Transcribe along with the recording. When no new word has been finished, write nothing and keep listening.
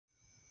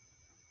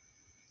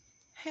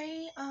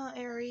Hey,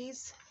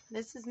 Aries.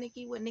 This is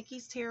Nikki with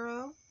Nikki's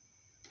Tarot.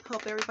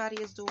 Hope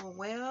everybody is doing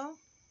well.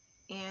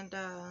 And,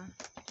 the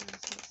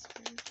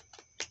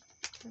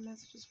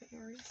messages for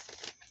Aries.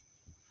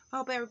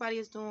 Hope everybody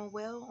is doing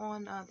well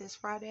on this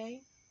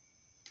Friday.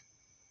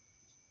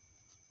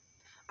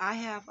 I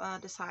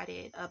have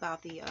decided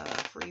about the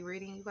free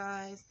reading, you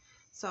guys.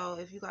 So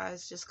if you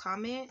guys just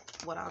comment,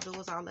 what I'll do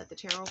is I'll let the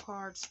tarot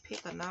cards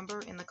pick a number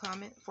in the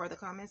comment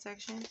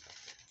section.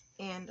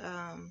 And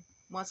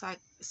once I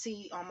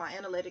see on my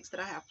analytics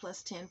that I have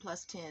plus 10,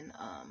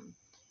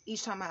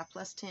 each time I have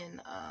plus 10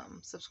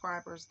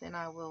 subscribers, then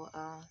I will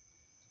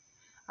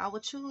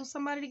choose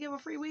somebody to give a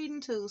free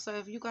reading to. So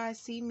if you guys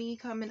see me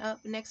coming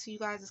up next to you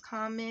guys'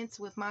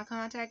 comments with my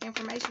contact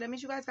information, that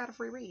means you guys got a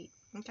free read.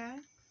 Okay?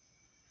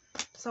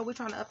 So we're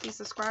trying to up these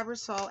subscribers.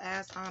 So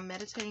as I'm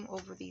meditating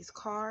over these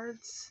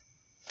cards,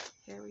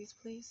 Aries,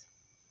 please,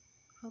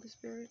 Holy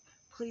Spirit,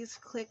 please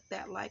click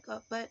that like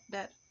up button,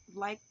 that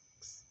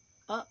likes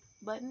up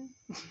button,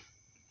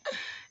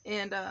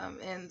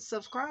 and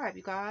subscribe,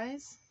 you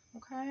guys.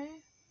 Okay?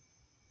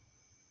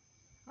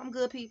 I'm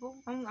good people.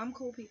 I'm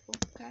cool people.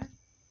 Okay?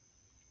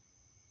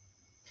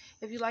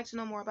 If you'd like to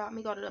know more about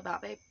me, go to the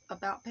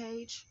about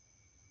page.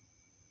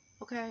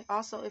 Okay?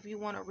 Also, if you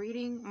want a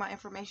reading, my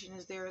information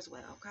is there as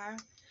well. Okay?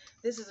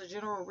 This is a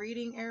general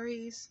reading,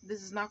 Aries.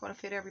 This is not going to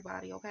fit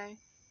everybody. Okay?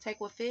 Take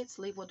what fits,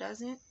 leave what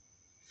doesn't.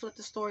 Flip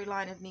the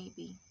storyline if need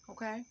be.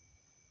 Okay?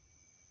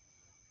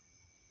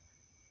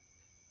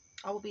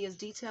 I will be as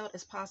detailed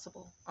as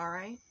possible.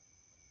 Alright?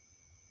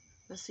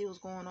 Let's see what's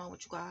going on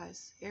with you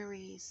guys.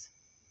 Aries.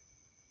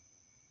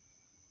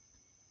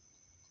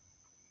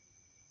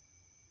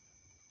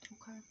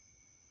 Okay.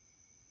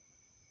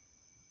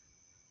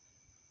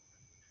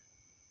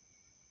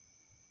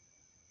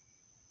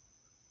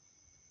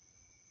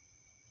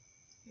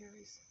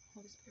 Aries.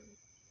 Holy Spirit.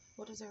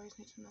 What does Aries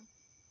need to know?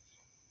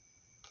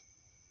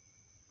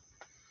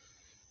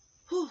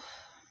 Whew.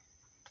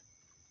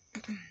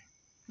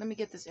 Let me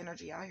get this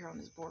energy out here on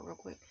this board real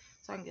quick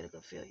so I can get a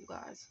good feel, you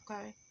guys.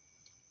 Okay?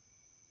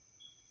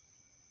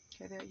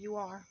 Okay, there you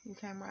are. You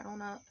came right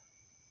on up.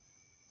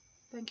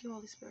 Thank you,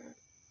 Holy Spirit.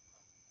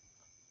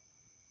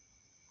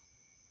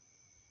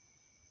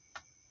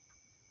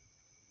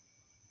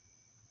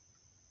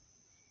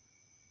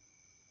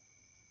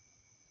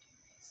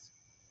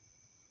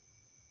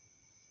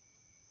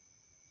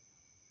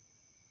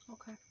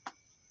 Okay.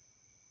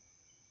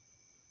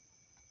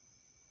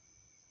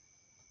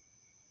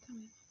 Tell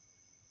me.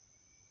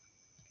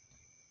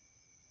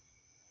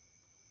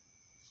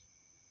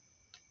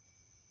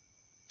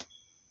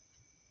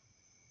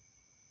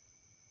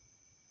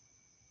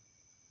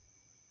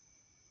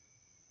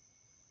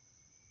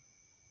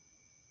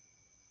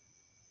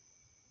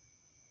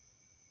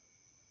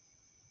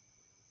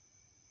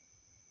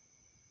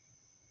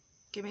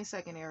 Give me a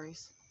second,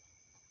 Aries.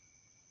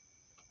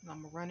 I'm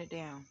going to run it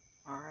down.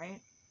 All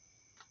right?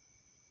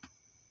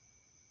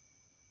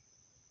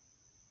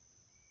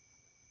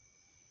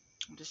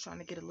 I'm just trying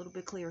to get a little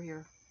bit clear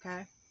here.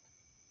 Okay?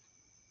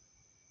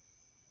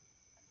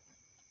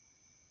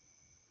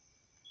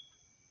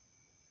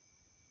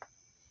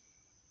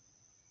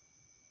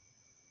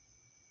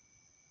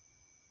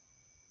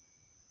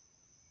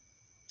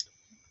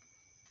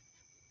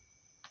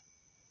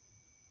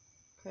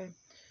 Okay.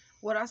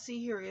 What I see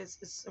here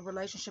is a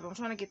relationship. I'm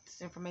trying to get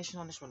this information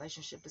on this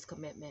relationship, this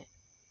commitment.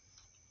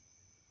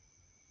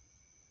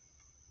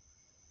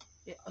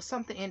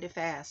 Something ended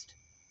fast.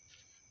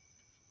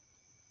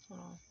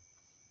 Hold on.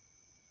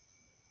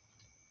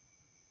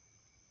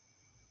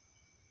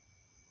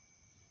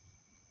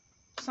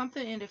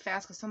 Something ended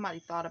fast because somebody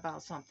thought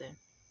about something.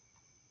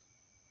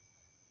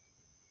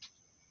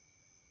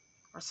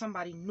 Or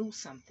somebody knew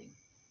something.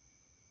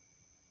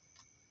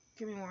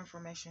 Give me more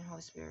information,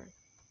 Holy Spirit.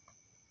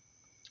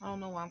 I don't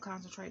know why I'm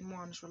concentrating more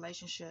on this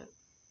relationship.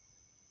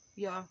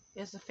 Yeah,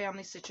 it's a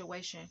family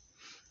situation.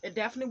 It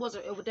definitely was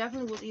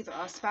either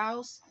a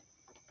spouse,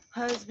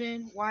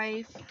 husband,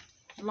 wife,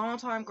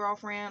 longtime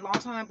girlfriend,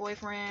 longtime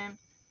boyfriend,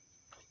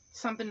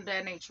 something of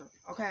that nature.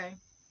 Okay.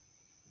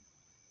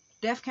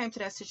 Death came to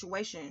that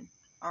situation.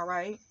 All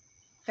right.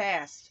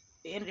 Fast.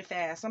 It ended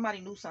fast. Somebody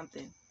knew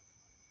something.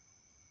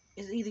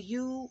 It's either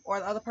you or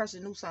the other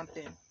person knew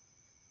something.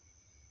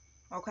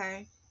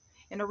 Okay.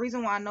 And the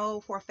reason why I know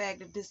for a fact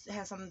that this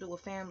has something to do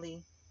with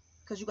family,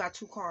 because you got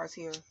two cards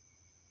here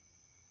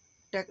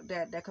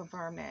that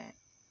confirm that.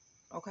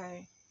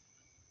 Okay.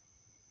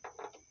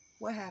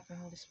 What happened,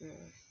 Holy Spirit?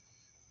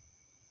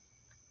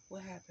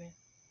 What happened?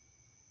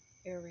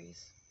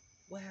 Aries.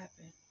 What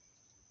happened?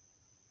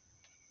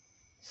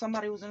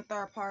 Somebody was in a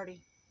third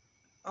party.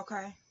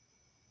 Okay.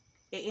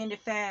 It ended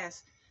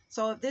fast.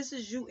 So if this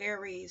is you,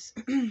 Aries,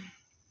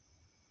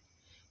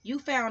 you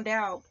found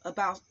out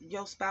about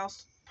your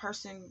spouse,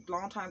 person,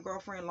 longtime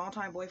girlfriend,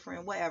 longtime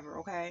boyfriend, whatever,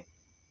 okay?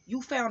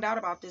 You found out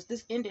about this.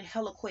 This ended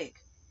hella quick.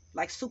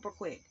 Like super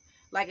quick.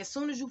 Like as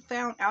soon as you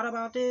found out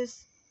about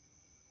this,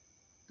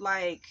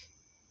 like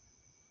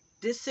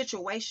this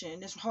situation,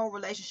 this whole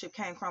relationship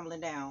came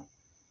crumbling down.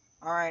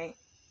 All right.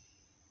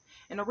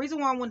 And the reason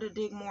why I wanted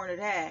to dig more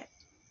into that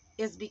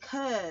is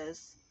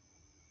because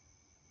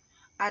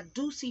I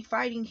do see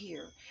fighting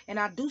here. And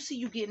I do see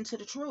you getting to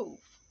the truth.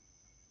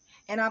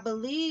 And I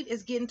believe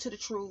it's getting to the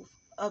truth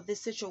of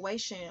this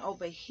situation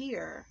over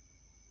here.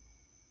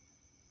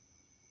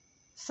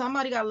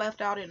 Somebody got left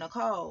out in the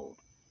cold.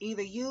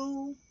 Either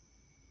you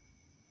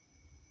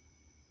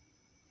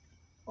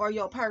or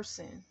your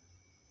person.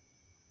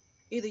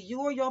 Either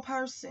you or your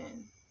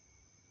person.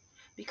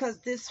 Because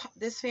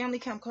this family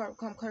come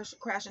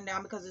crashing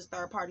down because it's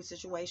third party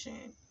situation.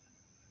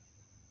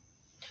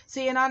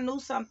 See, and I knew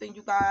something,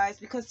 you guys,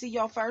 because see,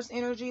 your first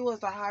energy was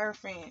the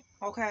Hierophant,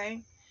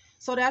 okay?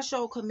 So that's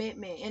your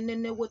commitment. And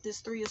then with this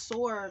Three of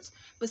Swords.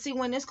 But see,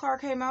 when this card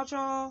came out,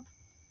 y'all,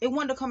 it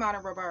wanted to come out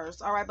in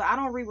reverse, all right? But I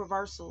don't read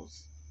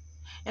reversals.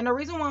 And the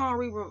reason why I don't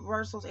read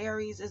reversals,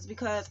 Aries, is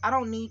because I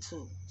don't need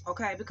to,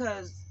 okay?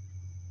 Because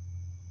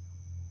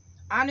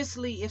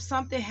honestly, if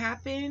something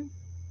happened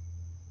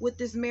with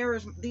this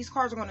marriage, these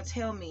cards are going to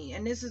tell me.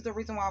 And this is the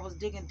reason why I was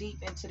digging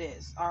deep into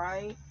this, all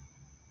right?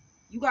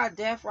 You got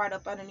death right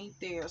up underneath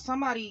there.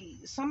 Somebody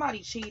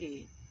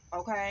cheated,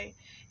 okay?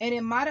 And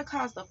it might have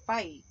caused a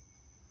fight,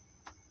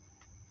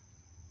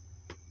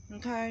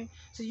 okay?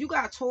 So you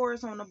got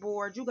Taurus on the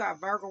board. You got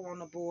Virgo on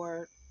the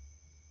board.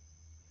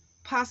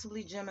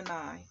 Possibly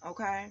Gemini,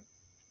 okay?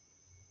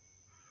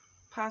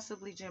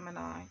 Possibly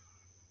Gemini.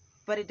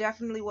 But it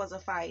definitely was a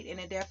fight, and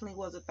it definitely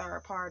was a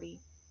third party.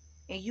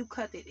 And you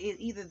cut it,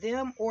 either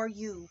them or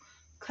you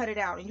cut it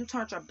out, and you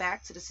turned your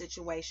back to the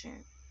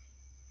situation.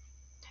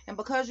 And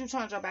because you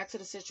turned your back to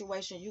the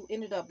situation, you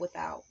ended up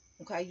without,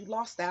 okay? You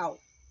lost out,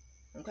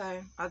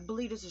 okay? I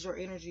believe this is your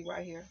energy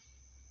right here.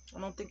 I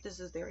don't think this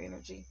is their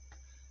energy.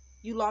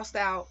 You lost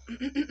out.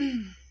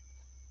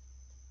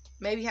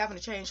 Maybe having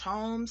to change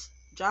homes,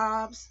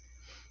 jobs,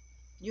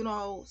 you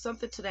know,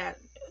 something to that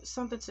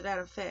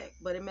effect.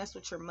 But it messed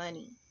with your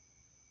money,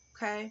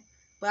 okay?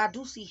 But I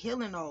do see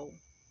healing though.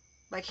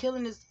 Like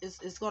healing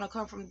is going to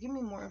come from. Give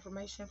me more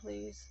information,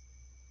 please,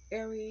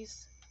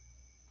 Aries.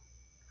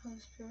 Holy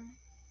Spirit.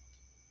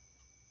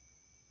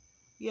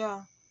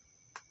 Yeah.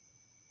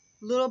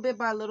 Little bit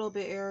by little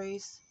bit,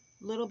 Aries.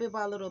 Little bit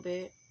by little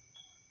bit.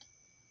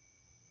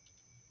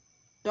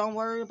 Don't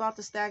worry about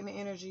the stagnant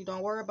energy.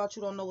 Don't worry about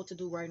you don't know what to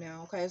do right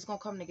now. Okay, it's going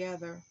to come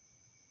together.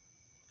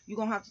 You're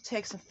going to have to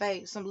take some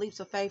faith, some leaps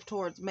of faith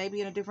towards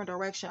maybe in a different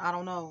direction. I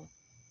don't know.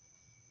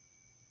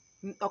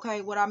 Okay,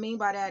 what I mean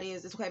by that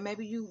is, it's okay,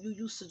 maybe you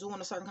used to doing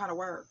a certain kind of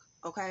work.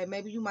 Okay,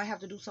 maybe you might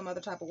have to do some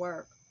other type of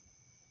work.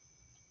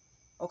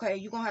 Okay,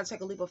 you're going to have to take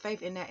a leap of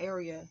faith in that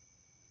area.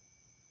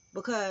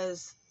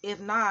 Because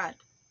if not,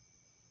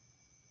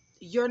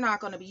 you're not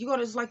going to be,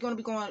 it's like you're going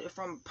to be going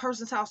from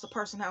person's house to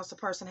person's house to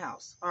person's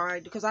house. All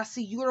right, because I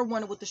see you're the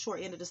one with the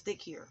short end of the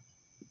stick here.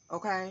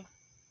 Okay,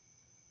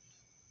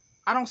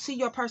 I don't see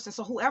your person.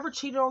 So whoever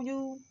cheated on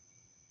you,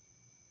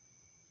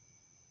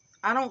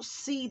 I don't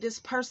see this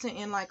person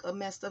in like a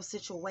messed up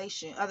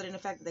situation other than the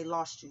fact that they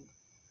lost you.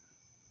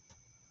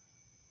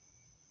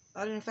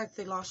 Other than the fact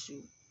that they lost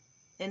you.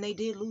 And they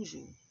did lose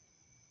you.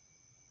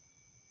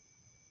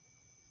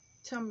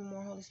 Tell me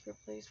more, Holy Spirit,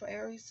 please. For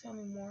Aries, tell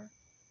me more.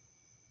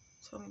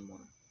 Tell me more.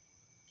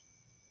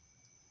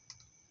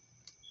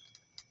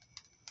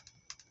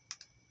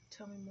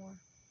 Tell me more.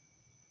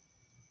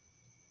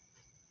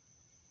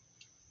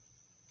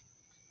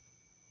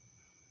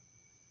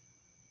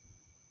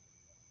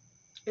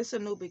 It's a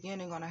new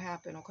beginning going to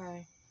happen,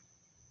 okay?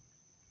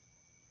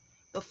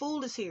 The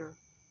Fool is here.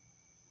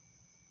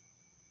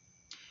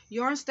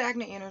 You're in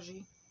stagnant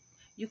energy.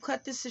 You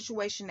cut this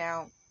situation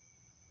out.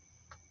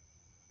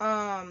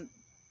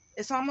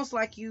 It's almost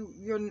like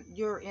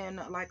you're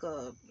in like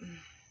a,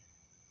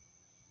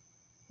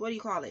 what do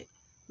you call it?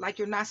 Like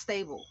you're not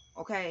stable,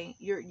 okay?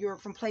 You're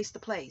from place to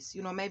place,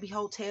 you know, maybe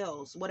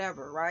hotels,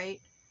 whatever, right?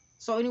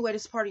 So anyway,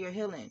 this is part of your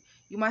healing.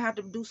 You might have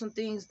to do some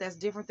things that's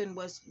different than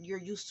what you're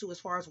used to as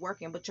far as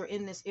working, but you're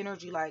in this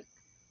energy like,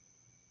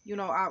 you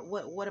know,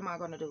 what am I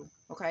going to do?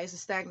 Okay, it's a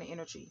stagnant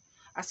energy.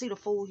 I see the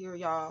Fool here,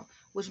 y'all,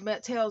 which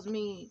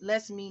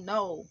lets me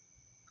know,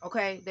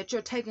 okay, that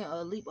you're taking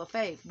a leap of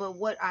faith. But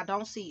what I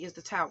don't see is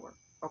the Tower,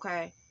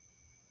 okay?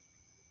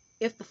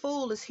 If the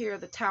Fool is here,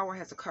 the Tower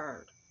has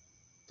occurred.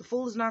 The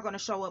Fool is not going to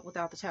show up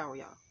without the Tower,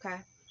 y'all,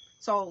 okay?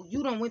 So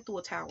you done went through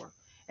a Tower.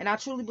 And I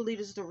truly believe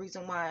this is the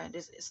reason why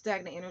this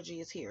stagnant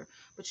energy is here.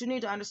 But you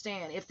need to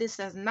understand, if this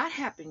has not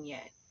happened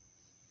yet,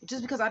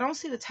 just because I don't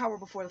see the Tower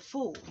before the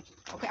Fool,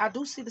 okay? I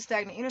do see the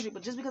stagnant energy,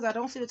 but just because I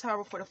don't see the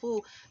Tower before the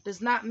Fool does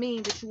not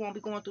mean that you won't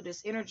be going through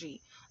this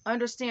energy.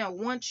 Understand,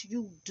 once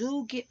you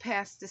do get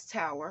past this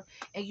Tower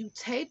and you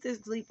take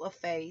this leap of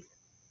faith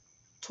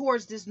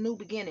towards this new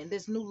beginning,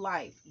 this new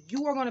life,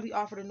 you are going to be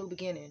offered a new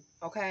beginning,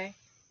 okay?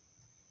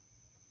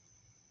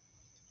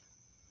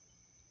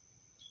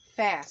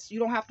 Fast. You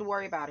don't have to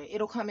worry about it.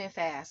 It'll come in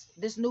fast.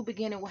 This new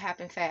beginning will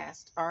happen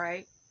fast, all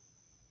right?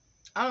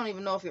 I don't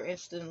even know if you're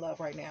interested in love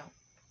right now.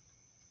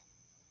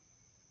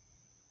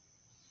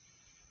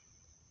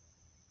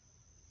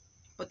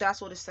 But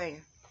that's what it's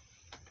saying,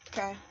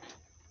 okay?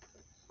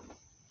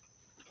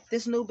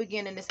 This new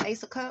beginning, this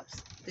Ace of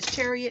Cups, this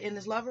Chariot, and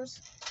this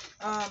Lovers,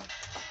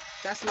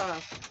 that's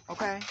love,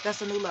 okay?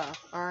 That's a new love,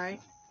 all right?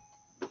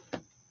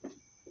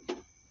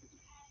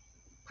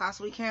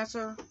 Possibly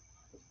Cancer,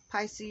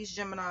 Pisces,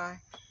 Gemini,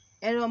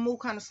 and it'll move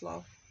kind of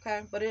slow,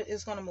 okay? But it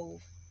is going to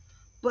move.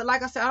 But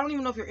like I said, I don't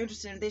even know if you're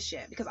interested in this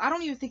yet, because I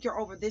don't even think you're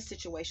over this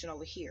situation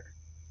over here,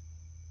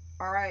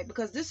 all right?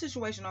 Because this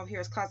situation over here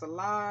has caused a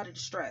lot of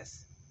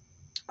distress,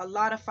 a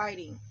lot of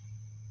fighting.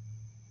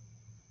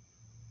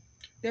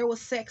 There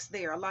was sex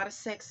there, a lot of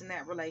sex in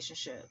that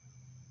relationship.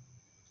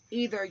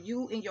 Either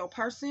you and your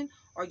person,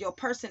 or your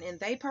person and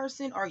they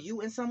person, or you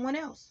and someone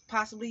else.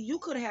 Possibly you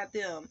could have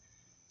them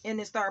in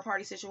this third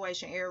party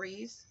situation,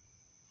 Aries.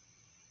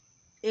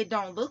 It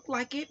don't look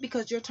like it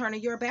because you're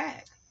turning your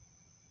back.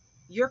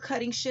 You're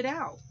cutting shit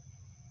out.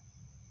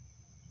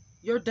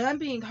 You're done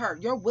being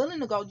hurt. You're willing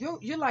to go.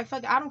 You're like,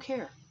 fuck it, I don't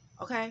care.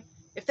 Okay?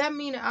 If that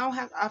means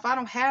if I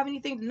don't have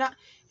anything,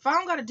 if I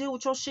don't got to deal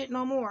with your shit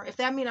no more, if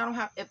that means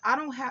I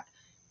don't have,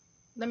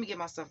 let me get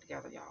myself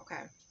together, y'all,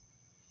 okay?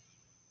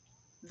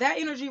 That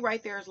energy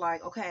right there is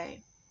like, okay,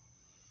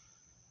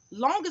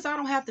 long as I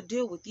don't have to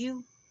deal with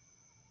you,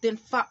 then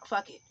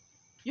fuck it.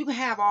 You can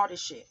have all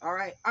this shit, all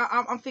right?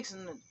 I'm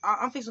fixing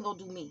to go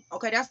do me,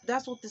 okay?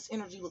 That's what this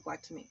energy look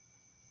like to me,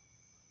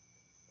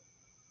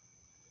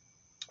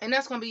 and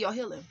that's gonna be your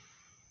healing.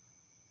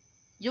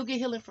 You'll get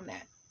healing from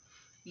that.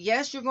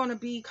 Yes, you're gonna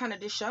be kind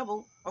of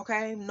disheveled,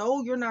 okay?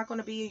 No, you're not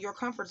gonna be in your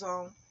comfort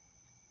zone,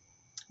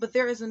 but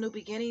there is a new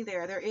beginning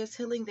there. There is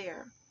healing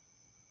there,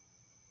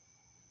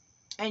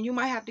 and you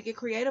might have to get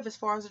creative as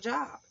far as a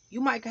job.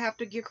 You might have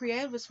to get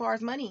creative as far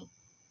as money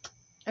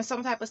and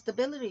some type of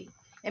stability.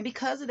 And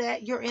because of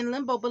that, you're in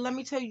limbo. But let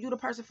me tell you, you're the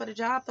person for the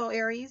job, though,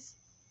 Aries.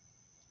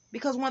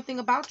 Because one thing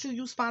about you,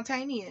 you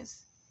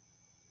spontaneous.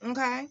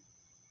 Okay?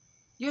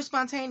 You're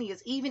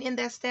spontaneous. Even in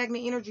that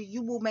stagnant energy,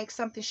 you will make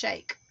something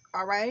shake.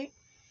 All right?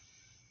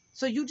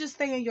 So you just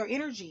stay in your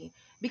energy.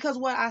 Because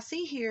what I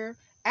see here,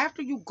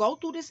 after you go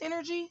through this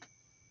energy,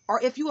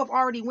 or if you have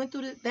already went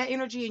through that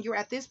energy and you're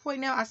at this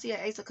point now, I see an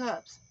Ace of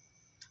Cups.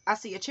 I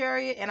see a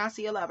Chariot and I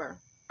see a Lover.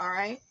 All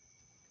right?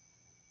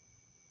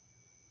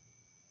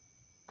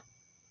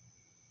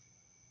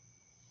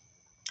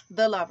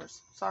 The Lovers.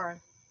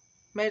 Sorry.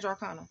 Major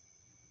Arcana.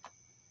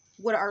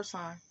 With an Earth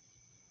sign.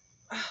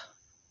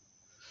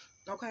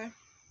 Okay?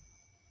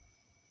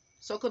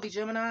 So it could be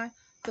Gemini,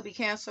 could be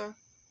Cancer.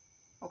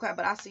 Okay,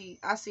 but I see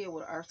it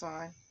with an Earth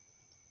sign.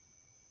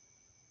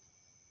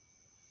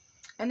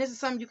 And this is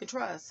something you can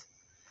trust.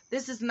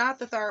 This is not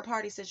the third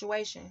party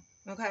situation.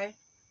 Okay?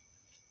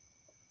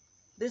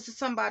 This is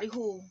somebody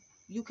who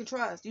you can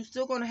trust. You're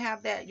still going to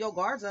have your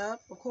guards up,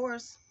 of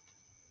course,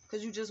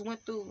 because you just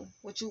went through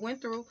what you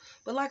went through.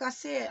 But like I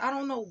said, I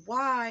don't know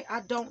why I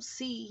don't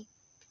see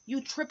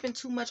you tripping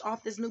too much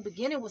off this new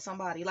beginning with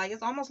somebody. Like,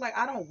 it's almost like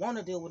I don't want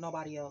to deal with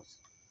nobody else.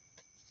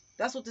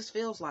 That's what this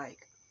feels like.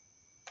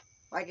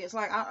 Like, it's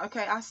like,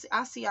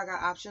 I see I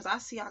got options. I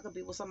see I could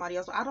be with somebody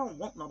else, but I don't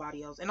want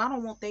nobody else. And I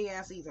don't want their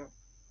ass either.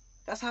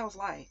 That's how it's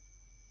like.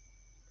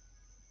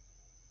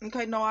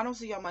 Okay, no, I don't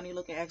see your money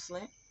looking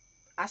excellent.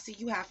 I see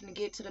you having to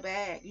get to the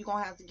bag. You're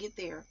going to have to get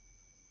there.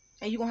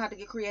 And you're going to have to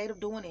get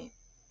creative doing it.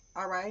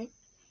 All right?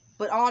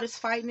 But all this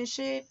fighting and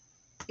shit,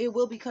 it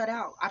will be cut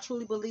out. I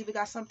truly believe it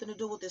got something to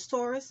do with this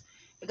Taurus.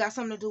 It got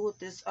something to do with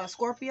this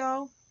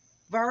Scorpio,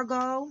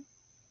 Virgo,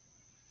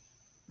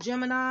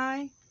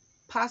 Gemini,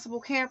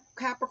 possible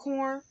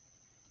Capricorn.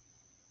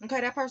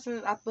 Okay, that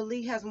person, I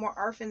believe, has more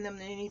earth in them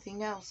than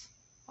anything else.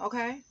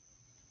 Okay?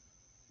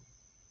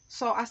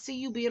 So I see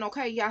you being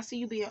okay. Yeah, I see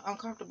you being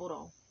uncomfortable,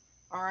 though.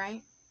 All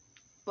right?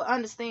 But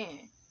understand,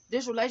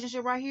 this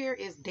relationship right here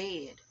is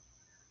dead.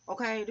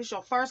 Okay? This is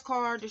your first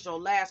card. This is your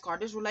last card.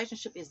 This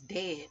relationship is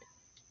dead.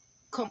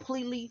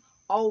 Completely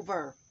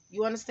over.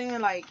 You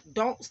understand? Like,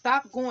 don't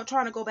stop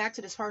trying to go back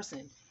to this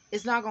person.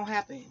 It's not going to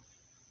happen.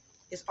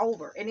 It's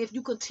over. And if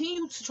you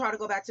continue to try to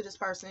go back to this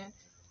person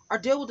or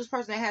deal with this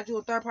person that had you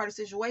in a third party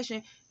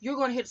situation, you're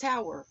going to hit a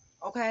tower.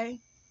 Okay?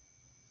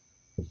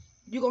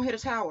 You're going to hit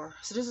a tower.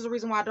 So this is the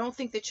reason why I don't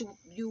think that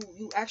you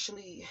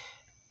actually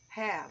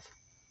have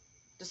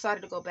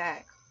decided to go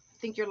back. I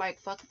think you're like,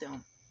 fuck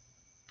them.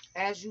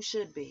 As you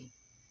should be.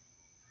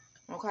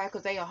 Okay?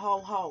 Because they a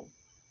ho.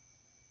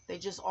 They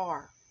just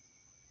are.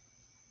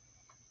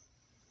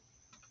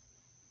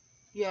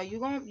 Yeah, you're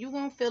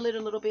gonna feel it a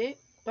little bit.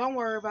 Don't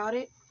worry about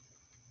it.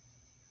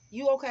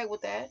 You okay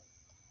with that?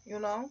 You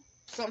know?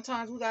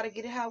 Sometimes we got to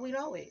get it how we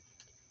know it.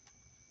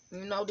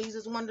 You know, these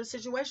is one of the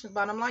situations.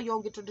 Bottom line, you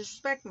don't get to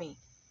disrespect me.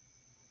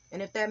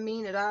 And if that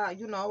means that I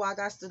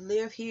got to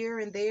live here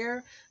and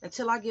there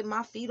until I get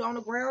my feet on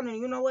the ground, and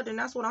you know what, then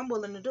that's what I'm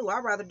willing to do.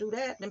 I'd rather do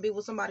that than be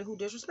with somebody who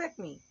disrespect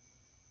me.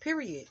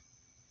 Period.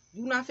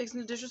 You not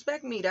fixing to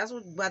disrespect me. That's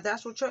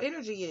what your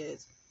energy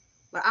is.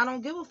 Like, I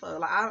don't give a fuck.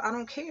 Like, I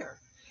don't care.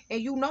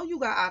 And you know you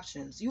got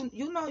options. You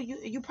know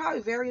you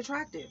probably very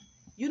attractive.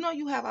 You know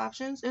you have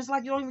options. It's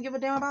like you don't even give a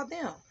damn about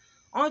them.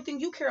 Only thing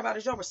you care about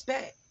is your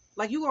respect.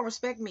 Like, you gonna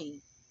respect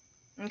me.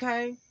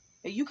 Okay?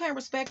 If you can't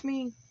respect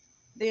me,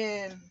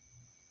 then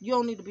You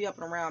don't need to be up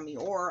and around me,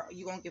 or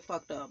you're going to get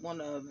fucked up.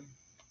 One or the other.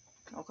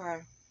 Okay?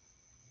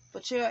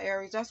 But chill,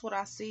 Aries. That's what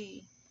I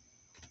see.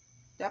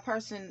 That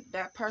person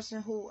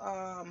who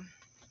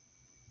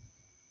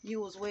you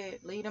was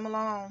with, leave them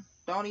alone.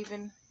 Don't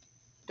even,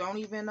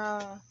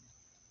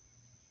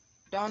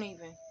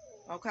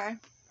 okay?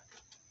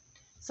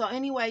 So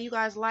anyway, you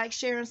guys like,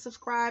 share, and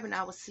subscribe, and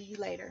I will see you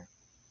later.